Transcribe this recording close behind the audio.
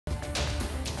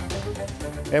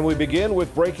And we begin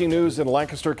with breaking news in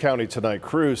Lancaster County tonight.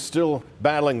 Crews still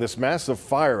battling this massive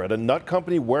fire at a nut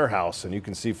company warehouse, and you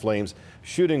can see flames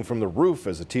shooting from the roof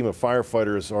as a team of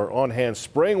firefighters are on hand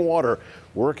spraying water,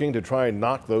 working to try and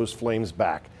knock those flames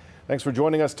back. Thanks for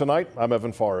joining us tonight. I'm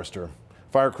Evan Forrester.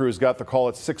 Fire crews got the call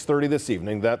at 6:30 this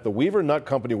evening that the Weaver Nut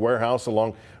Company warehouse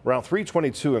along Route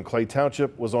 322 in Clay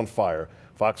Township was on fire.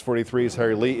 Fox 43's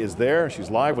Harry Lee is there. She's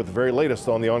live with the very latest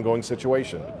on the ongoing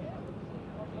situation.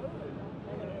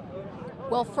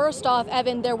 Well, first off,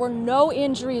 Evan, there were no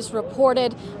injuries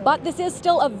reported, but this is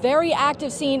still a very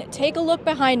active scene. Take a look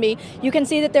behind me. You can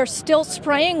see that they're still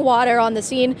spraying water on the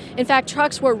scene. In fact,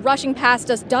 trucks were rushing past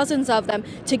us, dozens of them,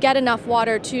 to get enough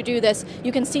water to do this.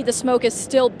 You can see the smoke is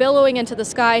still billowing into the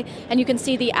sky, and you can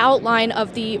see the outline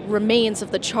of the remains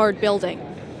of the charred building.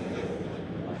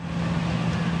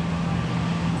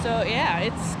 So yeah,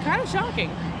 it's kind of shocking,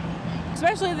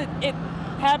 especially that it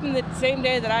happened the same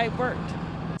day that I worked.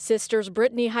 Sisters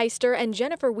Brittany Heister and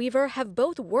Jennifer Weaver have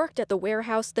both worked at the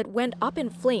warehouse that went up in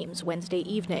flames Wednesday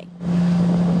evening.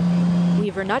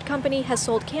 Weaver Nut Company has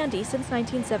sold candy since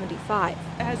 1975.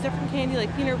 It has different candy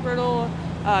like peanut brittle,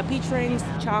 peach rings,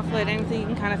 chocolate, anything you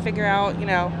can kind of figure out, you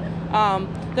know.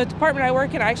 The department I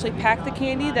work in, I actually pack the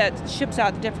candy that ships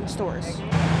out to different stores.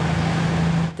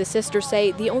 The sisters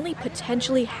say the only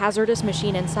potentially hazardous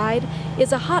machine inside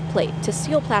is a hot plate to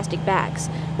seal plastic bags,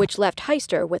 which left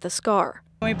Heister with a scar.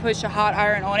 We push a hot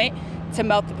iron on it to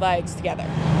melt the bags together.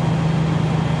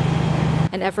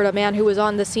 An Ephrata man who was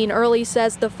on the scene early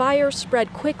says the fire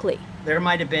spread quickly. There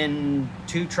might have been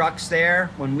 2 trucks there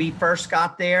when we first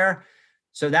got there,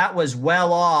 so that was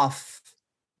well off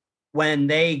when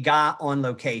they got on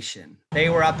location. They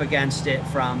were up against it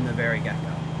from the very get-go.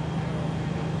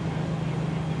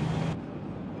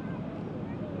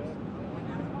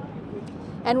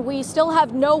 And we still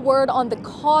have no word on the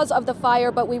cause of the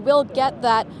fire, but we will get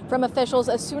that from officials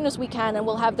as soon as we can, and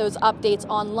we'll have those updates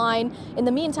online. In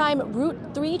the meantime, Route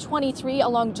 323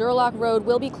 along Durlock Road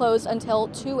will be closed until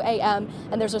 2 a.m.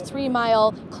 and there's a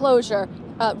 3-mile closure.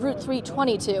 Route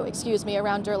 322, excuse me,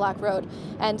 around Durlock Road.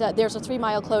 And there's a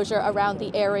 3-mile closure around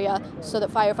the area so that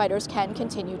firefighters can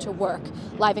continue to work.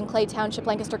 Live in Clay Township,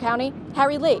 Lancaster County,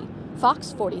 Harry Lee,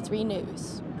 Fox 43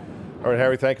 News. All right,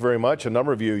 Harry, thank you very much. A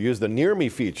number of you used the Near Me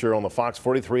feature on the Fox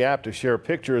 43 app to share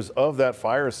pictures of that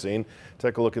fire scene.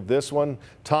 Take a look at this one.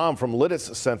 Tom from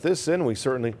Lidditz sent this in. We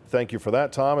certainly thank you for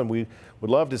that, Tom, and we would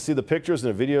love to see the pictures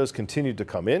and the videos continue to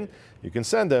come in. You can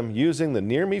send them using the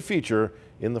Near Me feature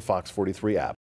in the Fox 43 app.